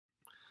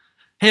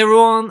Hey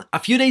everyone, a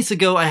few days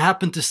ago I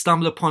happened to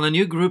stumble upon a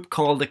new group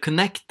called The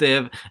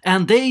Connective,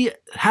 and they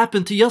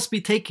happened to just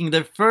be taking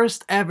their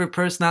first ever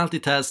personality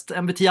test,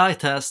 MBTI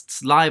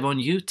tests, live on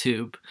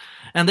YouTube.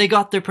 And they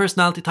got their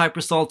personality type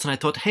results, and I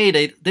thought,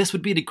 hey, this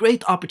would be the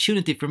great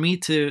opportunity for me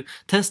to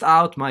test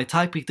out my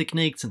typing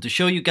techniques and to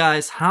show you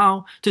guys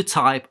how to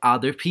type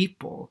other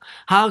people.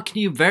 How can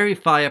you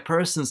verify a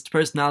person's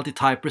personality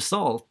type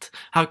result?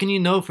 How can you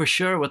know for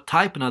sure what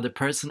type another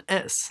person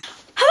is?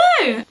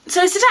 Hello!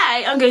 So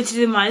today I'm going to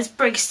do the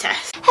Myers-Briggs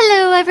test.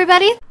 Hello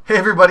everybody! Hey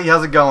everybody,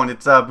 how's it going?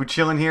 It's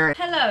Buchillin here.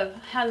 Hello.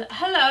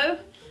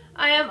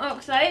 I am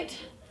Oxide.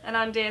 And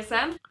I'm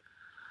DSM.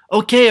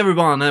 Okay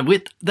everyone,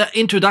 with the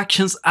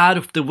introductions out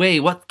of the way,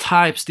 what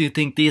types do you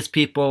think these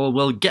people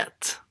will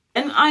get?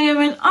 And I am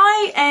an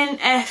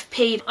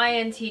INFP.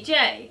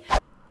 INTJ.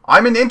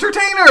 I'm an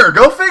entertainer!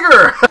 Go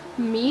figure!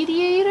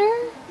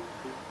 Mediator?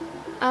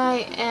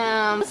 I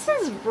am... This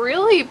is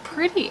really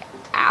pretty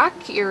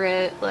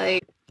accurate,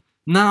 like...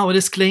 Now a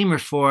disclaimer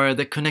for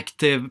the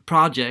Connective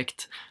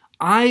project.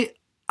 I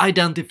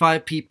identify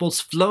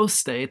people's flow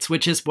states,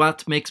 which is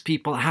what makes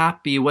people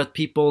happy, what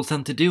people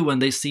tend to do when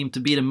they seem to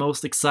be the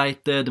most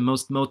excited, the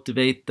most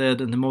motivated,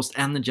 and the most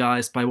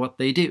energized by what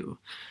they do.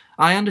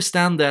 I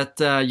understand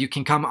that you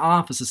can come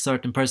off as a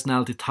certain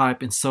personality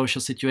type in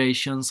social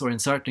situations or in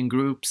certain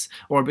groups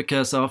or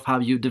because of how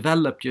you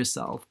developed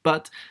yourself,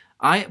 but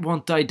I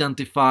want to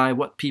identify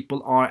what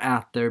people are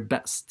at their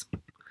best.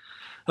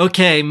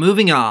 Okay,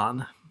 moving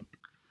on.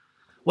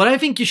 What I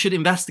think you should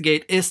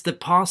investigate is the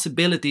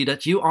possibility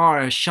that you are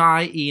a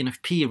shy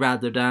ENFP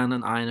rather than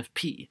an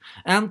INFP.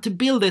 And to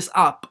build this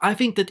up, I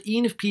think that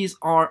ENFPs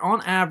are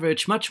on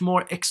average much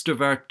more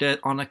extroverted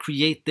on a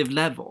creative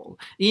level.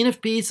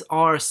 ENFPs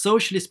are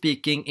socially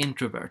speaking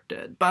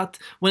introverted, but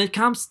when it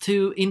comes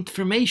to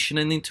information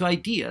and into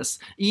ideas,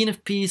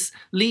 ENFPs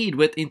lead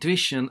with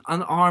intuition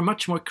and are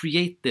much more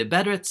creative,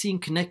 better at seeing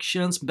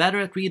connections, better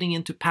at reading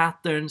into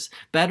patterns,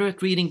 better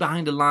at reading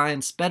behind the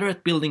lines, better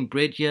at building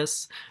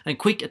bridges, and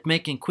quick at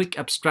making quick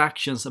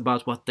abstractions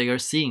about what they are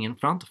seeing in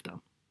front of them.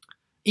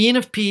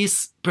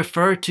 ENFPs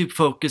prefer to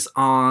focus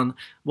on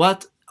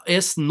what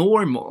is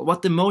normal,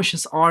 what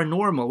emotions are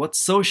normal, what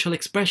social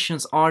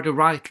expressions are the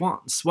right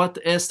ones, what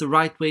is the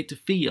right way to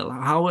feel,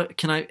 how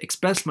can I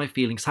express my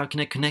feelings, how can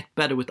I connect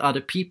better with other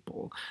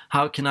people,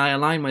 how can I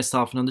align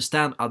myself and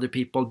understand other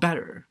people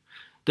better.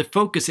 The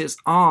focus is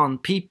on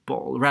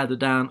people rather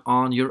than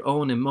on your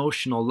own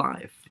emotional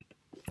life.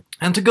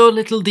 And to go a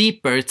little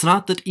deeper, it's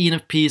not that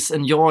ENFPs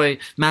enjoy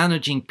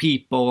managing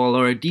people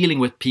or dealing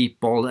with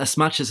people as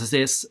much as it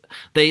is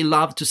they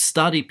love to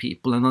study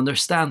people and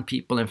understand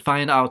people and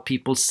find out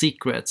people's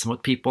secrets and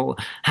what people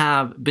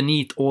have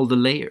beneath all the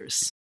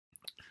layers.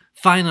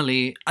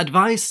 Finally,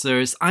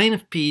 advisors,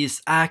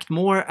 INFPs, act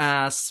more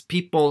as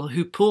people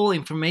who pull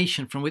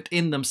information from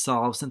within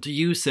themselves and to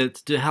use it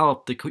to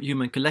help the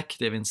human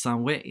collective in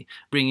some way,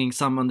 bringing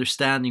some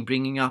understanding,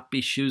 bringing up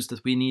issues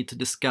that we need to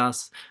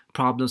discuss,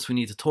 problems we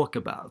need to talk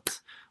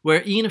about.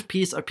 Where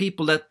ENFPs are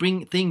people that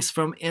bring things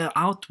from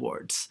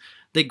outwards.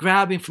 They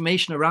grab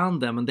information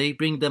around them and they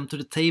bring them to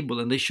the table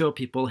and they show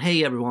people,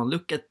 hey everyone,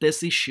 look at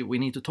this issue we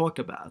need to talk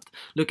about.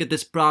 Look at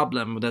this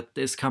problem that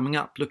is coming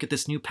up. Look at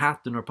this new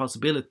pattern or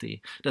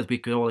possibility that we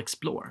could all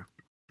explore.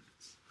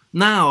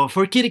 Now,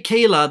 for Kitty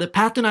Kayla, the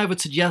pattern I would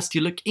suggest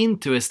you look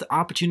into is the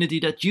opportunity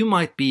that you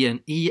might be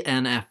an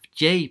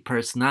ENFJ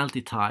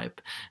personality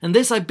type. And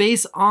this I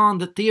base on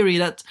the theory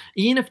that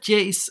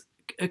ENFJs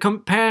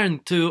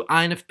compared to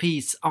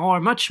INFPs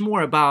are much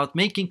more about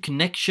making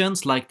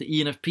connections like the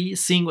ENFP,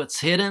 seeing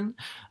what's hidden,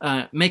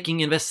 making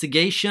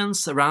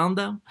investigations around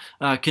them,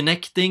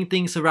 connecting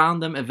things around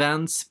them,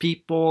 events,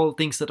 people,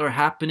 things that are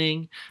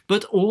happening,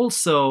 but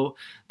also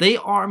they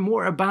are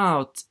more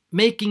about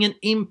making an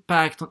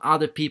impact on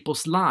other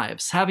people's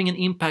lives, having an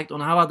impact on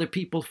how other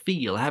people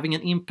feel, having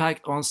an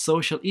impact on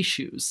social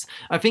issues.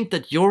 I think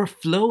that your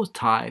flow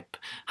type,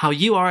 how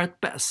you are at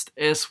best,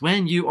 is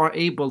when you are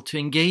able to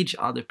engage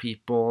other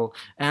people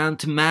and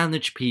to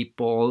manage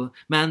people,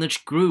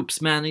 manage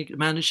groups,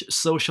 manage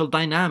social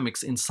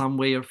dynamics in some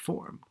way or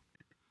form.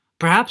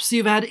 Perhaps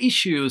you've had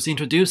issues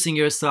introducing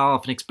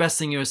yourself and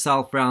expressing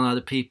yourself around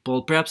other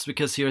people, perhaps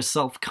because you're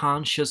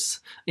self-conscious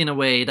in a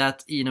way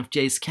that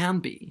ENFJs can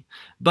be.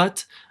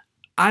 But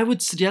I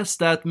would suggest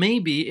that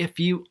maybe if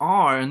you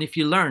are and if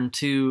you learn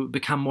to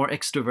become more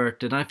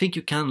extroverted, and I think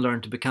you can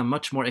learn to become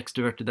much more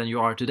extroverted than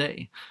you are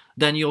today,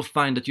 then you'll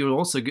find that you'll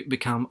also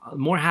become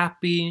more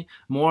happy,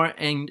 more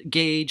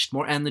engaged,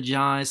 more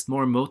energized,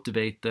 more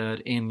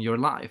motivated in your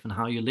life and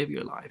how you live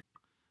your life.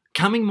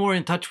 Coming more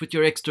in touch with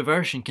your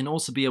extroversion can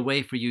also be a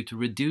way for you to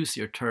reduce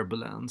your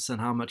turbulence and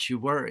how much you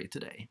worry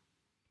today.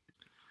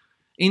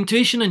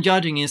 Intuition and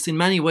judging is in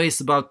many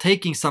ways about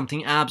taking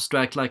something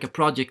abstract like a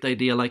project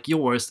idea like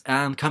yours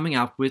and coming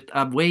up with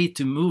a way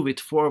to move it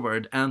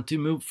forward and to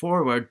move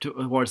forward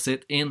towards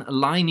it in a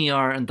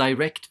linear and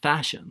direct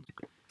fashion.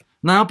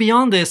 Now,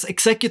 beyond this,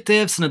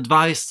 executives and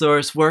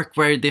advisors work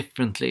very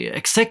differently.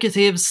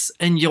 Executives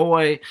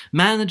enjoy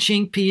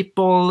managing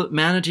people,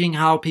 managing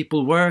how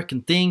people work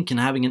and think and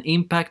having an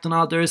impact on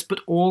others,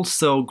 but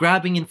also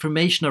grabbing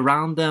information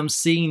around them,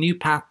 seeing new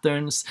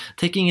patterns,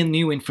 taking in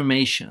new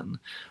information.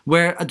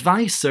 Where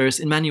advisors,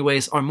 in many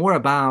ways, are more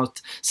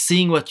about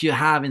seeing what you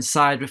have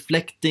inside,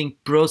 reflecting,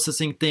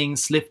 processing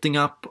things, lifting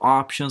up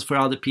options for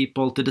other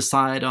people to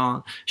decide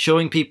on,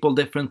 showing people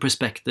different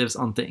perspectives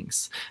on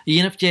things.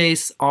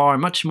 ENFJs are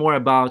much more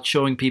about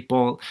showing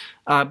people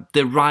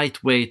the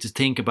right way to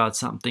think about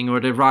something, or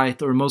the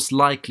right or most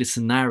likely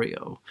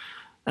scenario.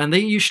 And they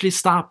usually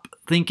stop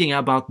thinking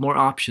about more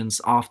options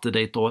after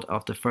they thought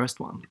of the first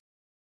one.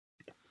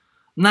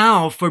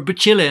 Now, for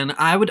Buchilin,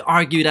 I would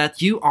argue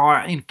that you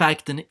are in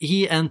fact an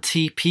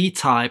ENTP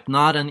type,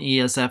 not an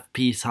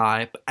ESFP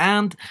type,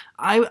 and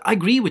I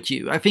agree with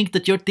you. I think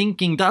that your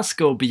thinking does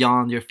go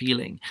beyond your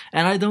feeling,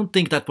 and I don't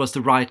think that was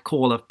the right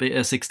call of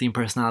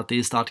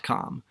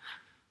 16personalities.com.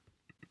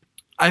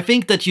 I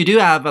think that you do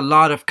have a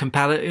lot of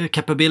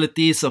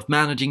capabilities of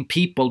managing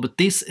people, but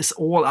this is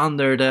all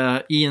under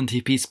the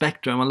ENTP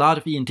spectrum. A lot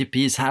of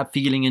ENTPs have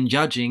feeling and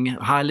judging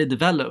highly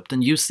developed,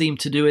 and you seem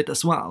to do it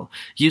as well.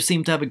 You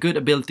seem to have a good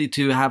ability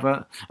to have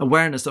an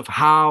awareness of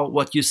how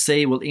what you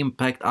say will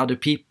impact other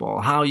people,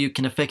 how you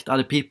can affect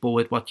other people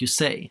with what you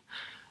say.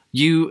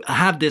 You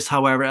have this,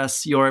 however,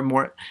 as your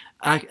more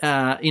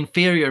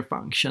inferior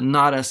function,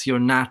 not as your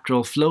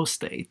natural flow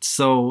state.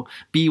 So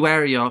be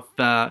wary of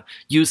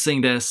using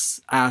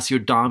this as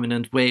your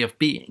dominant way of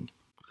being.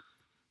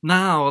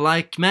 Now,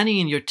 like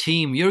many in your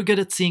team, you're good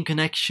at seeing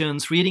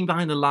connections, reading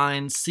behind the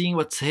lines, seeing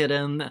what's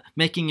hidden,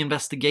 making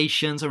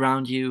investigations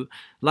around you,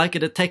 like a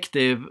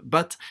detective,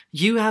 but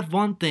you have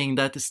one thing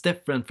that is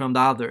different from the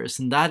others,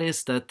 and that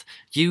is that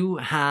you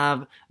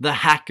have the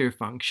hacker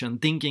function,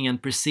 thinking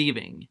and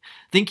perceiving.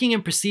 Thinking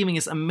and perceiving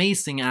is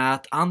amazing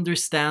at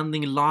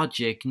understanding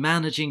logic,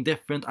 managing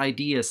different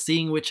ideas,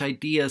 seeing which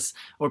ideas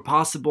or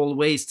possible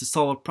ways to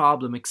solve a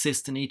problem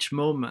exist in each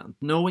moment,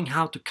 knowing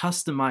how to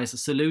customize a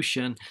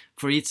solution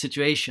for each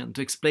situation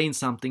to explain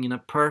something in a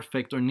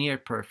perfect or near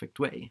perfect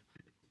way.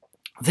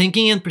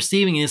 Thinking and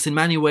perceiving is in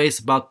many ways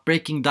about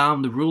breaking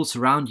down the rules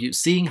around you,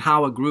 seeing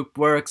how a group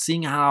works,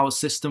 seeing how a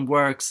system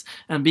works,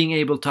 and being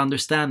able to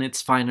understand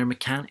its finer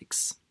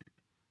mechanics.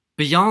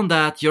 Beyond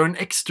that, you're an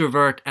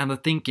extrovert and a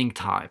thinking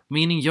type,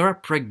 meaning you're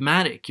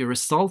pragmatic, you're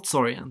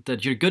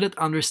results-oriented, you're good at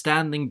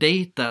understanding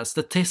data,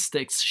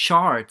 statistics,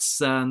 charts,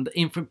 and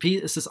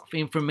pieces of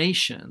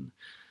information.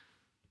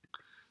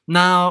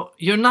 Now,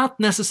 you're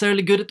not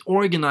necessarily good at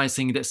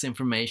organizing this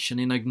information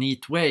in a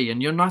neat way, and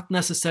you're not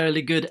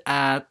necessarily good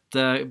at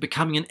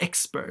becoming an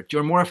expert.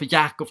 You're more of a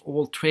jack of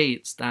all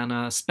trades than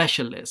a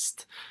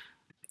specialist.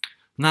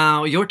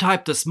 Now, your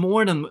type does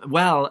more than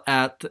well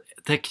at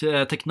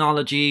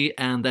technology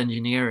and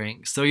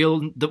engineering, so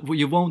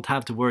you won't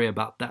have to worry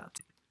about that.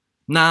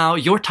 Now,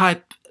 your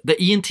type, the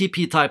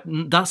ENTP type,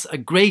 does a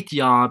great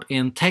job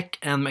in tech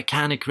and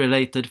mechanic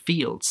related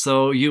fields,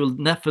 so you'll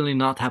definitely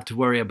not have to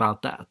worry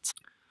about that.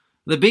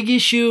 The big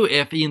issue,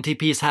 if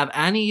ENTPs have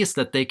any, is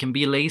that they can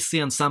be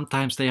lazy and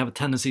sometimes they have a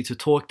tendency to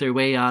talk their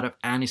way out of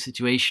any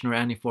situation or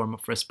any form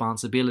of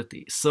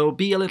responsibility, so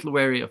be a little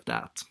wary of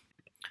that.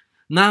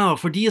 Now,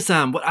 for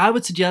DSM, what I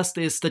would suggest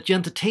is that you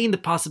entertain the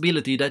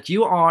possibility that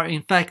you are,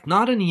 in fact,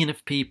 not an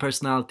ENFP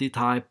personality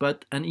type,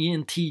 but an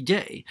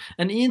ENTJ.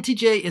 An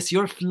ENTJ is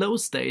your flow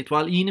state,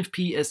 while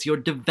ENFP is your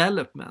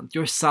development,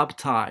 your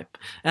subtype.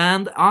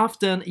 And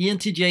often,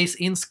 ENTJs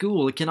in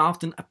school can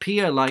often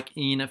appear like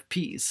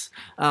ENFPs.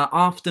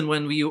 Often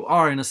when you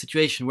are in a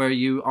situation where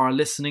you are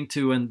listening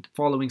to and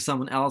following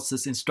someone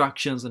else's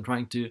instructions and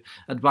trying to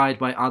abide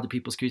by other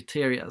people's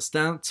criteria,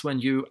 that's when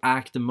you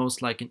act the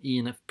most like an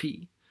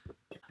ENFP.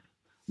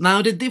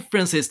 Now, the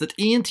difference is that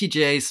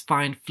ENTJs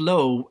find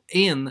flow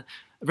in,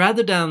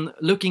 rather than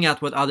looking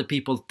at what other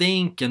people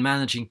think and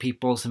managing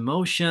people's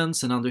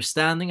emotions and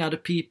understanding other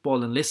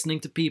people and listening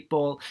to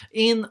people,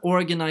 in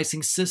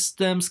organizing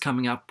systems,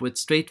 coming up with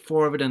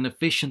straightforward and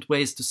efficient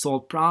ways to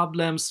solve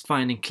problems,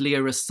 finding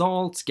clear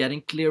results,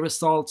 getting clear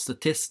results,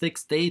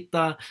 statistics,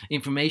 data,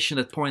 information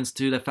that points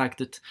to the fact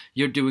that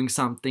you're doing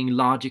something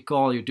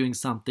logical, you're doing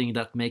something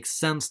that makes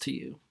sense to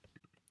you.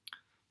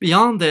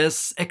 Beyond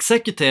this,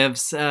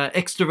 executives,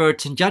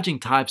 extroverts and judging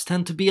types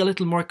tend to be a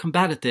little more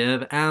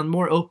combative and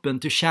more open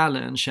to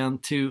challenge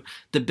and to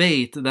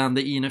debate than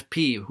the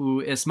ENFP, who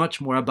is much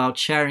more about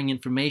sharing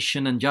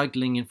information and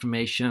juggling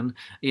information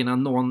in a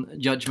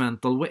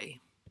non-judgmental way.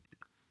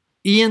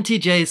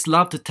 ENTJs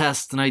love to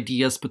test an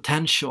idea's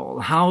potential.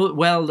 How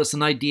well does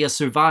an idea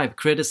survive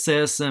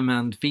criticism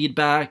and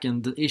feedback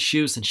and the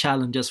issues and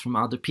challenges from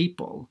other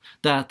people?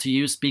 That to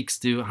you speaks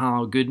to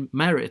how good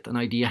merit an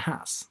idea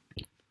has.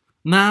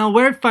 Now,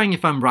 verifying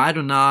if I'm right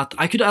or not,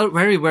 I could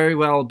very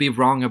well be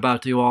wrong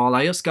about you all.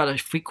 I just got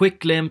a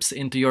quick glimpse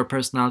into your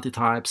personality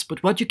types,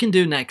 but what you can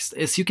do next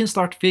is you can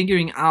start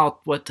figuring out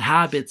what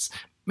habits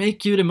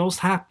make you the most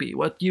happy,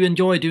 what you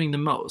enjoy doing the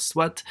most,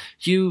 what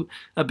you,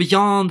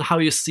 beyond how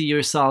you see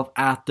yourself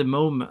at the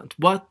moment,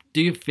 what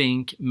do you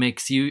think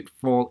makes you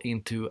fall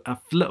into a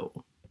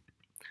flow?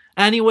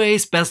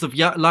 Anyways, best of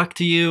luck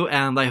to you,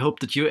 and I hope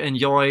that you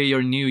enjoy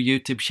your new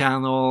YouTube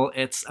channel.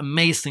 It's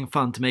amazing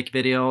fun to make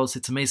videos,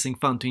 it's amazing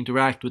fun to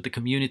interact with the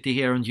community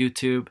here on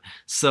YouTube,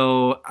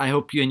 so I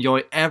hope you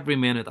enjoy every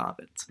minute of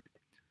it.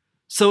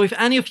 So if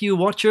any of you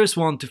watchers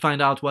want to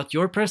find out what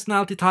your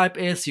personality type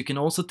is, you can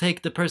also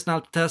take the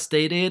personality test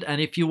they did,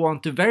 and if you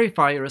want to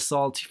verify your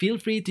results, feel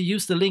free to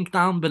use the link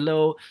down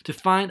below to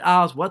find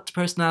out what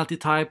personality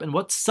type and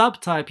what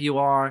subtype you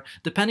are,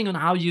 depending on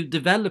how you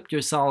developed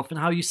yourself and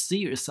how you see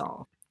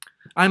yourself.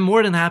 I'm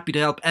more than happy to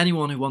help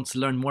anyone who wants to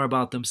learn more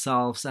about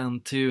themselves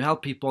and to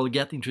help people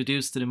get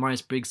introduced to the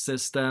Myers-Briggs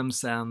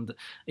systems and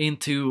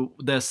into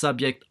the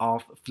subject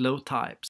of flow types.